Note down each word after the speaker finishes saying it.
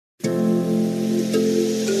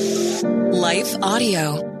Life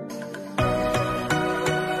Audio.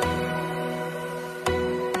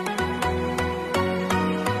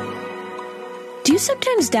 Do you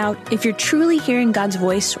sometimes doubt if you're truly hearing God's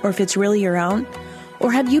voice or if it's really your own?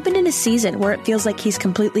 Or have you been in a season where it feels like He's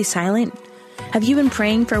completely silent? Have you been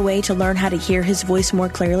praying for a way to learn how to hear His voice more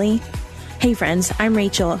clearly? Hey friends, I'm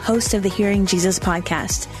Rachel, host of the Hearing Jesus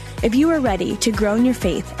podcast. If you are ready to grow in your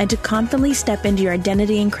faith and to confidently step into your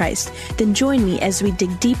identity in Christ, then join me as we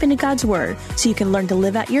dig deep into God's Word so you can learn to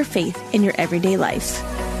live out your faith in your everyday life.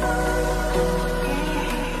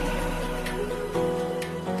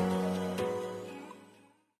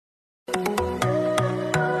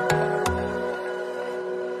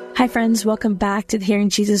 Hi friends, welcome back to the Hearing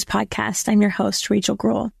Jesus podcast. I'm your host, Rachel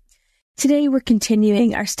Grohl. Today we're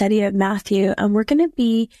continuing our study of Matthew, and we're going to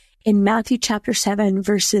be in Matthew chapter 7,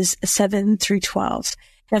 verses 7 through 12.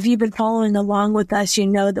 Now, if you've been following along with us, you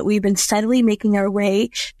know that we've been steadily making our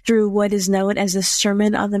way through what is known as the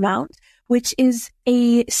Sermon on the Mount, which is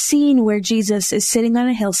a scene where Jesus is sitting on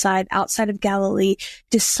a hillside outside of Galilee,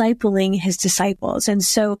 discipling his disciples. And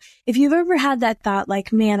so if you've ever had that thought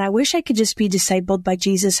like, man, I wish I could just be discipled by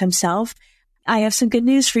Jesus himself, I have some good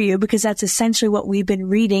news for you, because that's essentially what we've been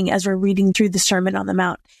reading as we're reading through the Sermon on the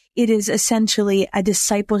Mount. It is essentially a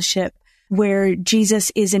discipleship where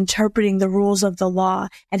Jesus is interpreting the rules of the law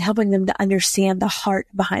and helping them to understand the heart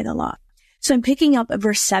behind the law. So I'm picking up at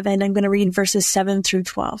verse 7. I'm going to read verses 7 through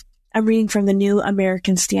 12. I'm reading from the New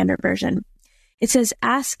American Standard Version. It says,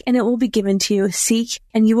 "Ask and it will be given to you. Seek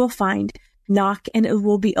and you will find. Knock and it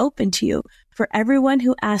will be opened to you. For everyone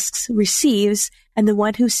who asks receives, and the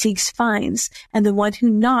one who seeks finds, and the one who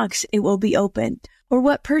knocks it will be opened. Or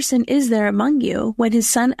what person is there among you, when his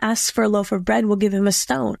son asks for a loaf of bread, will give him a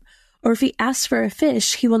stone? Or if he asks for a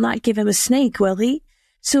fish, he will not give him a snake, will he?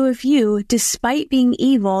 So if you, despite being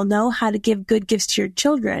evil, know how to give good gifts to your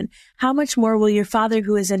children, how much more will your Father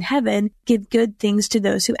who is in heaven give good things to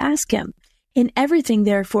those who ask him? In everything,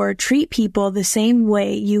 therefore, treat people the same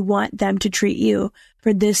way you want them to treat you,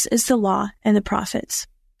 for this is the law and the prophets."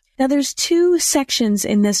 Now, there's two sections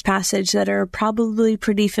in this passage that are probably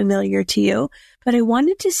pretty familiar to you, but I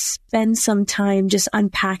wanted to spend some time just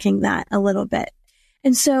unpacking that a little bit.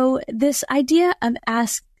 And so this idea of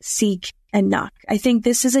ask, seek, and knock, I think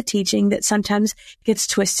this is a teaching that sometimes gets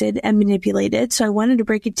twisted and manipulated. So I wanted to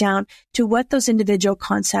break it down to what those individual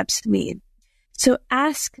concepts mean. So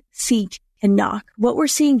ask, seek, and knock. What we're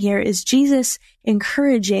seeing here is Jesus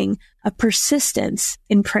encouraging a persistence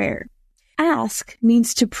in prayer. Ask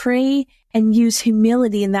means to pray and use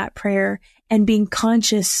humility in that prayer and being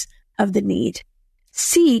conscious of the need.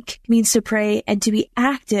 Seek means to pray and to be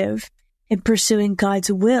active in pursuing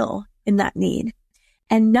God's will in that need.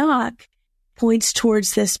 And knock points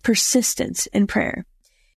towards this persistence in prayer.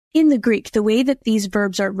 In the Greek, the way that these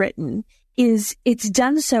verbs are written is it's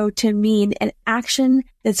done so to mean an action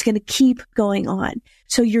that's going to keep going on.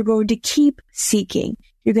 So you're going to keep seeking.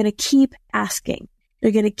 You're going to keep asking.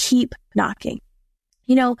 You're going to keep knocking.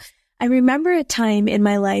 You know, I remember a time in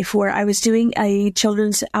my life where I was doing a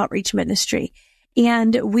children's outreach ministry,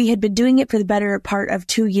 and we had been doing it for the better part of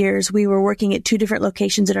 2 years. We were working at 2 different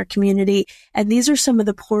locations in our community, and these are some of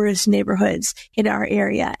the poorest neighborhoods in our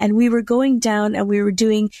area. And we were going down and we were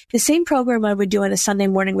doing the same program I would do on a Sunday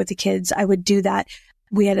morning with the kids. I would do that.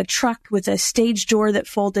 We had a truck with a stage door that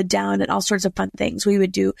folded down and all sorts of fun things. We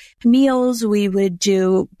would do meals. We would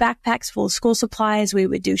do backpacks full of school supplies. We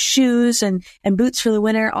would do shoes and boots for the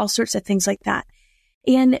winter, all sorts of things like that.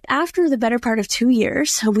 And after the better part of 2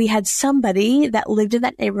 years, we had somebody that lived in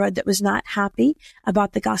that neighborhood that was not happy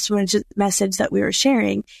about the gospel message that we were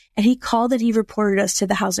sharing. And he called and he reported us to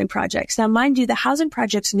the housing projects. Now, mind you, the housing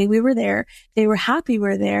projects knew we were there. They were happy we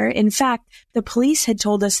were there. In fact, the police had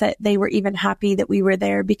told us that they were even happy that we were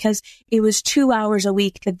there because it was 2 hours a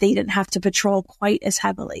week that they didn't have to patrol quite as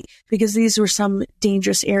heavily, because these were some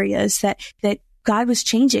dangerous areas that God was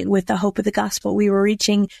changing with the hope of the gospel. We were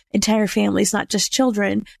reaching entire families, not just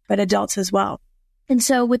children, but adults as well. And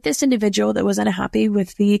so with this individual that was unhappy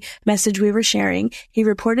with the message we were sharing, he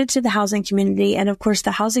reported to the housing community. And of course, the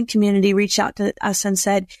housing community reached out to us and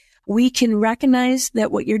said, we can recognize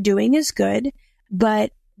that what you're doing is good,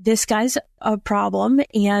 but this guy's a problem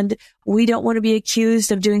and we don't want to be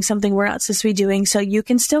accused of doing something we're not supposed to be doing. So you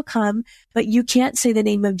can still come, but you can't say the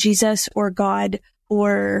name of Jesus or God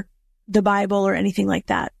or the Bible or anything like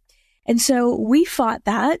that. And so we fought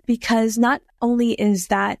that, because not only is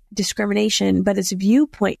that discrimination, but it's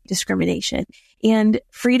viewpoint discrimination. And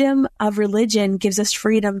freedom of religion gives us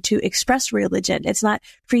freedom to express religion. It's not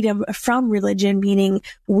freedom from religion, meaning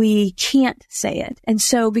we can't say it. And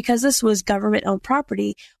so because this was government-owned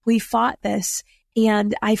property, we fought this.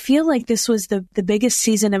 And I feel like this was the biggest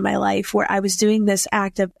season in my life where I was doing this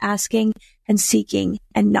act of asking and seeking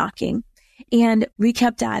and knocking. And we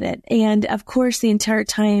kept at it. And of course, the entire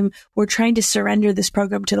time we're trying to surrender this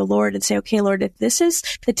program to the Lord and say, okay, Lord, if this is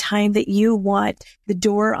the time that you want the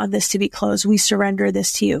door on this to be closed, we surrender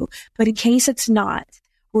this to you. But in case it's not,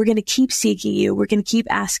 we're going to keep seeking you. We're going to keep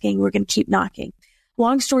asking. We're going to keep knocking.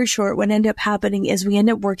 Long story short, what ended up happening is we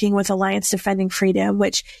ended up working with Alliance Defending Freedom,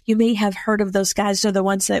 which you may have heard of those guys. They're the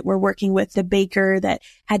ones that were working with the baker that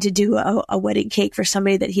had to do a wedding cake for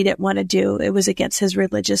somebody that he didn't want to do. It was against his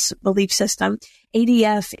religious belief system.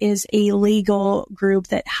 ADF is a legal group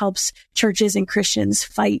that helps churches and Christians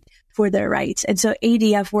fight for their rights. And so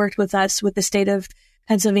ADF worked with us with the state of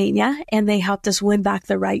Pennsylvania, and they helped us win back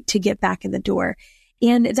the right to get back in the door.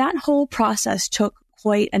 And that whole process took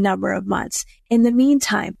quite a number of months. In the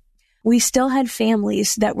meantime, we still had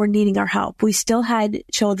families that were needing our help. We still had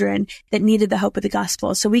children that needed the hope of the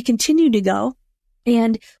gospel. So we continued to go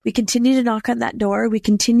and we continued to knock on that door. We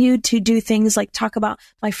continued to do things like talk about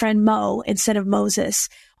my friend Mo instead of Moses.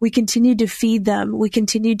 We continued to feed them. We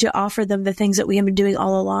continued to offer them the things that we have been doing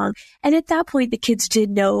all along. And at that point, the kids did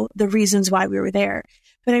know the reasons why we were there.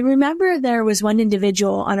 But I remember there was one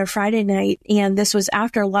individual on a Friday night, and this was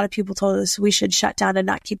after a lot of people told us we should shut down and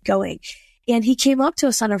not keep going. And he came up to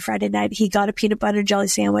us on a Friday night. He got a peanut butter and jelly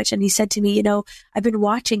sandwich, and he said to me, you know, I've been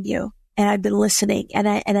watching you and I've been listening, and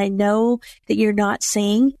I know that you're not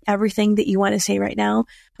saying everything that you want to say right now,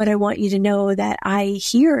 but I want you to know that I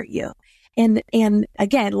hear you. And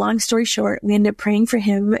again, long story short, we ended up praying for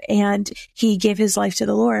him, and he gave his life to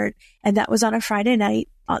the Lord. And that was on a Friday night.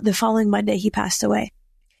 The following Monday, he passed away.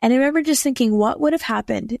 And I remember just thinking, what would have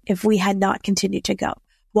happened if we had not continued to go?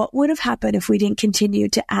 What would have happened if we didn't continue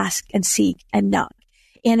to ask and seek and knock?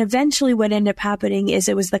 And eventually what ended up happening is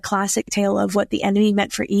it was the classic tale of what the enemy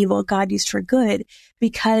meant for evil, God used for good,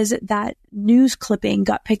 because that news clipping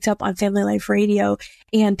got picked up on Family Life Radio,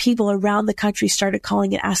 and people around the country started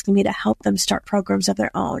calling and asking me to help them start programs of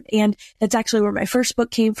their own. And that's actually where my first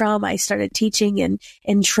book came from. I started teaching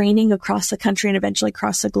and training across the country and eventually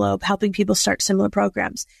across the globe, helping people start similar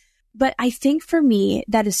programs. But I think for me,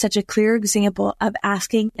 that is such a clear example of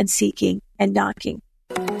asking and seeking and knocking.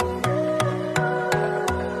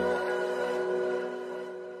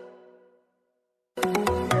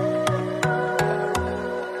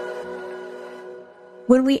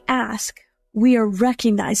 When we ask, we are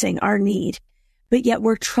recognizing our need, but yet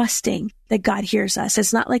we're trusting that God hears us.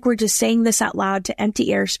 It's not like we're just saying this out loud to empty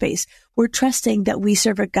airspace. We're trusting that we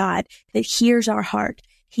serve a God that hears our heart.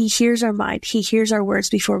 He hears our mind. He hears our words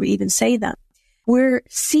before we even say them. We're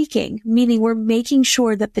seeking, meaning we're making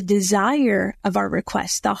sure that the desire of our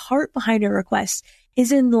request, the heart behind our request,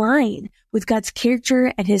 is in line with God's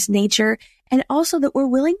character and his nature, and also that we're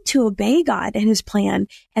willing to obey God and his plan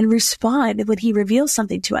and respond when he reveals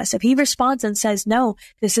something to us. If he responds and says, no,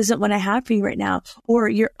 this isn't what I have for you right now, or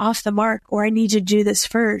you're off the mark, or I need you to do this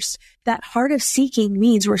first, that heart of seeking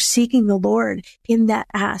means we're seeking the Lord in that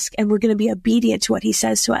ask, and we're going to be obedient to what he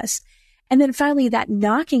says to us. And then finally, that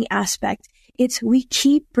knocking aspect, it's we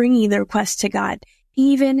keep bringing the request to God,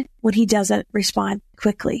 even when he doesn't respond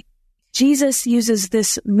quickly. Jesus uses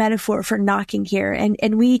this metaphor for knocking here,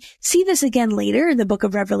 and we see this again later in the book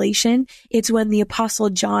of Revelation. It's when the apostle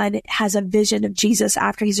John has a vision of Jesus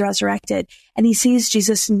after he's resurrected, and he sees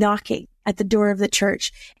Jesus knocking at the door of the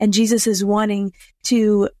church, and Jesus is wanting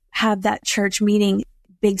to have that church, meaning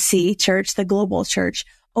Big C church, the global church,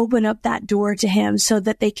 open up that door to him so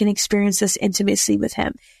that they can experience this intimacy with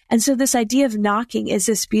him. And so this idea of knocking is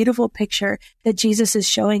this beautiful picture that Jesus is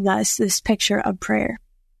showing us, this picture of prayer.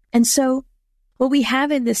 And so what we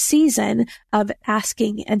have in this season of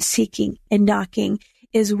asking and seeking and knocking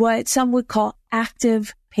is what some would call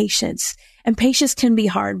active patience. And patience can be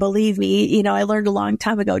hard. Believe me, you know, I learned a long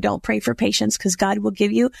time ago, don't pray for patience because God will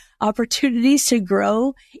give you opportunities to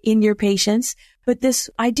grow in your patience. But this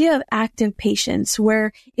idea of active patience,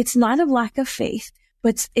 where it's not a lack of faith,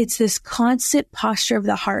 but it's this constant posture of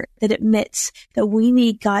the heart that admits that we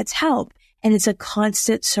need God's help. And it's a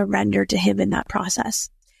constant surrender to him in that process.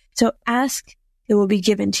 So ask, it will be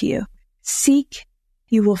given to you. Seek,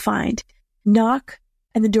 you will find. Knock,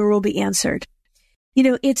 and the door will be answered. You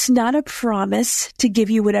know, it's not a promise to give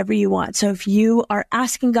you whatever you want. So if you are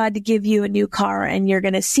asking God to give you a new car and you're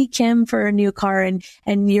going to seek him for a new car and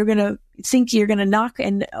you're going to think you're going to knock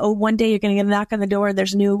and one day you're going to knock on the door and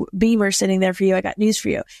there's a new Beamer sitting there for you. I got news for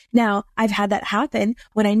you. Now, I've had that happen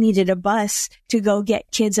when I needed a bus to go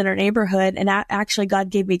get kids in our neighborhood. And actually God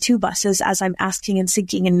gave me 2 buses as I'm asking and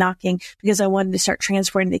seeking and knocking because I wanted to start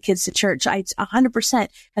transporting the kids to church. I 100%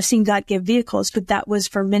 have seen God give vehicles, but that was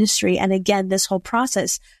for ministry. And again, this whole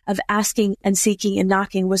process of asking and seeking and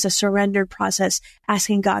knocking was a surrendered process,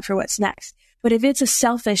 asking God for what's next. But if it's a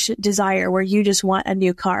selfish desire where you just want a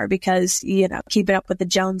new car because, keeping up with the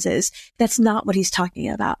Joneses, that's not what he's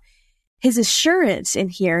talking about. His assurance in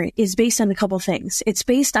here is based on a couple things. It's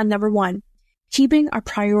based on, number one, keeping our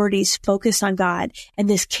priorities focused on God and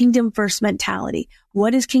this kingdom first mentality.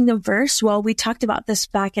 What is kingdom first? Well, we talked about this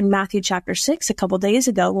back in Matthew chapter 6 a couple days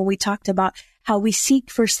ago when we talked about how we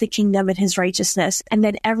seek first the kingdom and his righteousness, and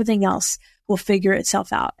then everything else will figure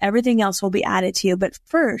itself out. Everything else will be added to you. But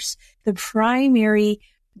first, the primary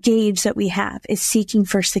gauge that we have is seeking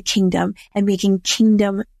first the kingdom and making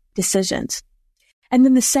kingdom decisions. And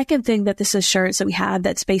then the second thing that this assurance that we have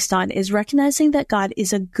that's based on is recognizing that God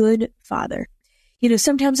is a good father.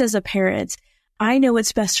 Sometimes as a parent, I know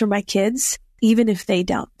what's best for my kids, even if they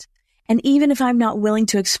don't. And even if I'm not willing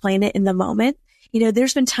to explain it in the moment,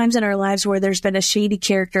 there's been times in our lives where there's been a shady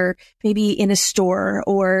character, maybe in a store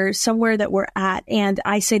or somewhere that we're at. And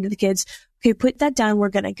I say to the kids, okay, put that down. We're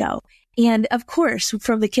going to go. And of course,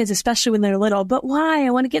 from the kids, especially when they're little, but why? I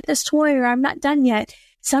want to get this toy or I'm not done yet.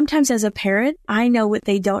 Sometimes as a parent, I know what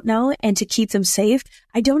they don't know. And to keep them safe,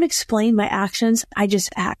 I don't explain my actions. I just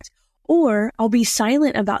act. Or I'll be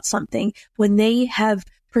silent about something when they have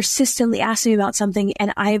persistently asked me about something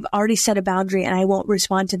and I've already set a boundary and I won't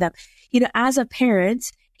respond to them. As a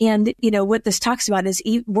parent, and what this talks about is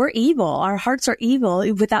we're evil. Our hearts are evil.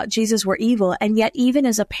 Without Jesus, we're evil. And yet, even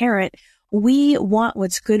as a parent, we want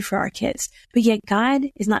what's good for our kids. But yet God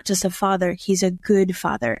is not just a father. He's a good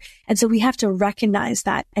father. And so we have to recognize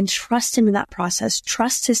that and trust him in that process,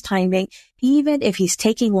 trust his timing, even if he's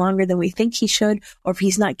taking longer than we think he should, or if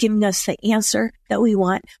he's not giving us the answer that we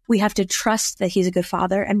want. We have to trust that he's a good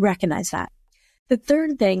father and recognize that. The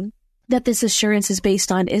third thing that this assurance is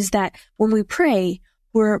based on is that when we pray,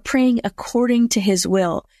 we're praying according to his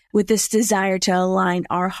will with this desire to align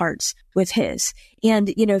our hearts with his.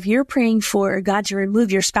 And, if you're praying for God to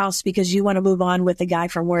remove your spouse because you want to move on with the guy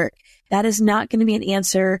from work, that is not going to be an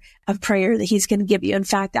answer of prayer that he's going to give you. In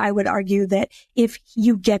fact, I would argue that if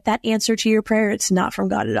you get that answer to your prayer, it's not from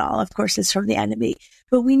God at all. Of course, it's from the enemy.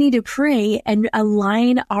 But we need to pray and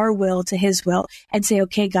align our will to his will and say,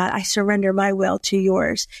 okay, God, I surrender my will to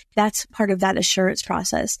yours. That's part of that assurance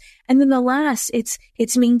process. And then the last,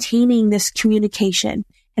 it's maintaining this communication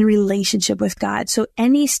and relationship with God. So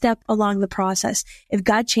any step along the process, if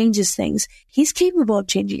God changes things, he's capable of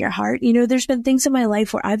changing your heart. There's been things in my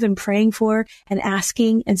life where I've been praying for and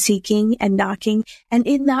asking and seeking and knocking. And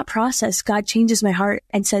in that process, God changes my heart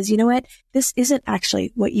and says, you know what? This isn't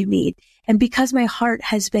actually what you need. And because my heart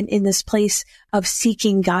has been in this place of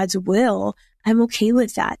seeking God's will, I'm okay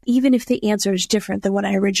with that, even if the answer is different than what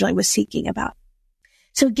I originally was seeking about.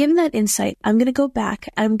 So given that insight, I'm going to go back.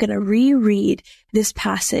 I'm going to reread this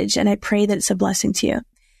passage, and I pray that it's a blessing to you.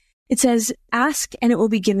 It says, ask and it will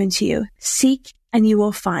be given to you. Seek and you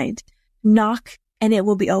will find. Knock and it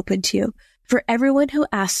will be opened to you. For everyone who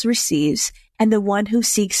asks receives, and the one who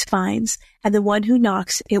seeks finds, and the one who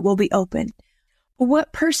knocks it will be opened.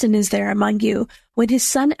 What person is there among you when his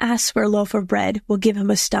son asks for a loaf of bread will give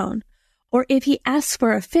him a stone? Or if he asks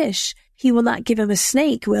for a fish, he will not give him a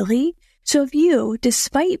snake, will he? So if you,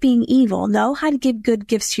 despite being evil, know how to give good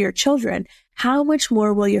gifts to your children, how much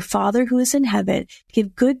more will your Father who is in heaven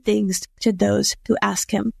give good things to those who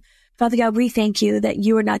ask him? Father God, we thank you that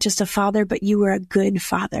you are not just a father, but you are a good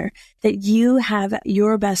father, that you have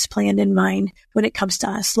your best plan in mind when it comes to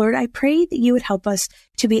us. Lord, I pray that you would help us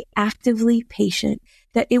to be actively patient,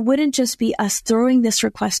 that it wouldn't just be us throwing this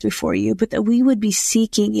request before you, but that we would be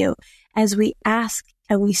seeking you as we ask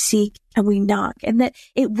and we seek and we knock, and that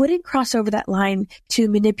it wouldn't cross over that line to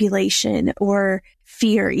manipulation or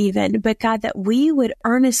fear even, but God, that we would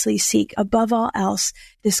earnestly seek above all else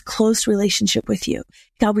this close relationship with you.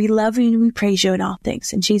 God, we love you and we praise you in all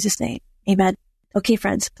things. In Jesus' name, amen. Okay,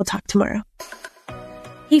 friends, we'll talk tomorrow.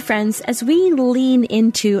 Hey, friends, as we lean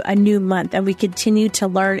into a new month and we continue to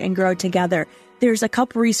learn and grow together, there's a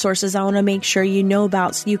couple resources I want to make sure you know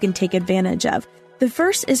about so you can take advantage of. The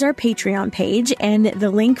first is our Patreon page, and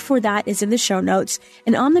the link for that is in the show notes.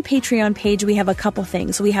 And on the Patreon page, we have a couple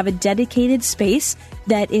things. We have a dedicated space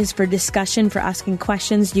that is for discussion, for asking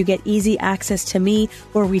questions. You get easy access to me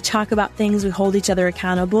where we talk about things, we hold each other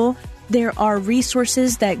accountable. There are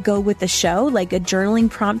resources that go with the show, like a journaling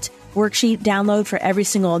prompt worksheet download for every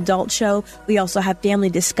single adult show. We also have family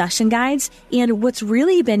discussion guides. And what's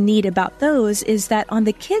really been neat about those is that on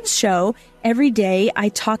the kids show, every day I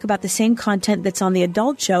talk about the same content that's on the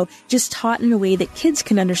adult show, just taught in a way that kids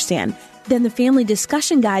can understand. Then the family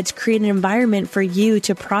discussion guides create an environment for you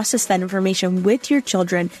to process that information with your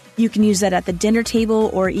children. You can use that at the dinner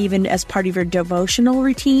table or even as part of your devotional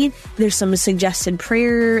routine. There's some suggested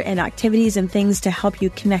prayer and activities and things to help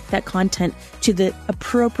you connect that content to the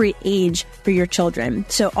appropriate age for your children.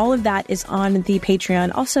 So all of that is on the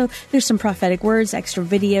Patreon. Also, there's some prophetic words, extra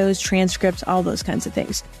videos, transcripts, all those kinds of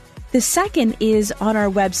things. The second is on our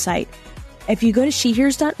website. If you go to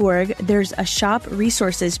shehears.org, there's a shop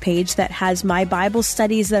resources page that has my Bible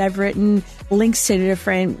studies that I've written, links to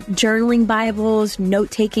different journaling Bibles,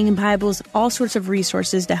 note-taking Bibles, all sorts of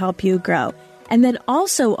resources to help you grow. And then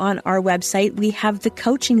also on our website, we have the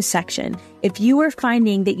coaching section. If you are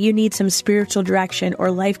finding that you need some spiritual direction or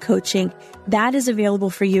life coaching, that is available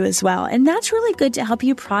for you as well. And that's really good to help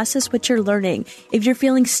you process what you're learning. If you're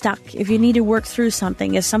feeling stuck, if you need to work through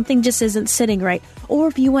something, if something just isn't sitting right, or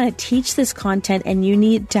if you want to teach this content and you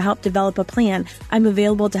need to help develop a plan, I'm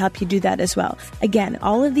available to help you do that as well. Again,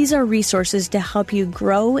 all of these are resources to help you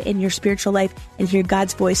grow in your spiritual life and hear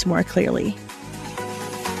God's voice more clearly.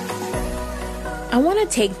 I want to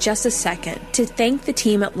take just a second to thank the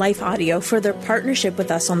team at Life Audio for their partnership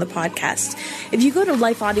with us on the podcast. If you go to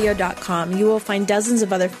lifeaudio.com, you will find dozens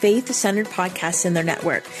of other faith-centered podcasts in their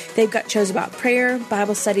network. They've got shows about prayer,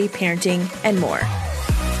 Bible study, parenting, and more.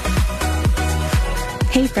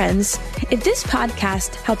 Hey friends, if this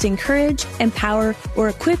podcast helped encourage, empower, or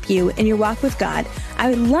equip you in your walk with God, I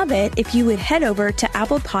would love it if you would head over to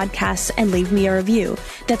Apple Podcasts and leave me a review.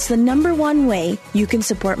 That's the number one way you can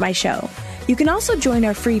support my show. You can also join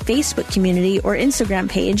our free Facebook community or Instagram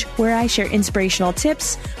page where I share inspirational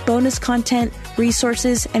tips, bonus content,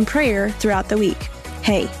 resources, and prayer throughout the week.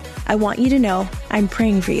 Hey, I want you to know I'm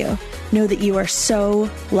praying for you. Know that you are so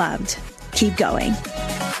loved. Keep going.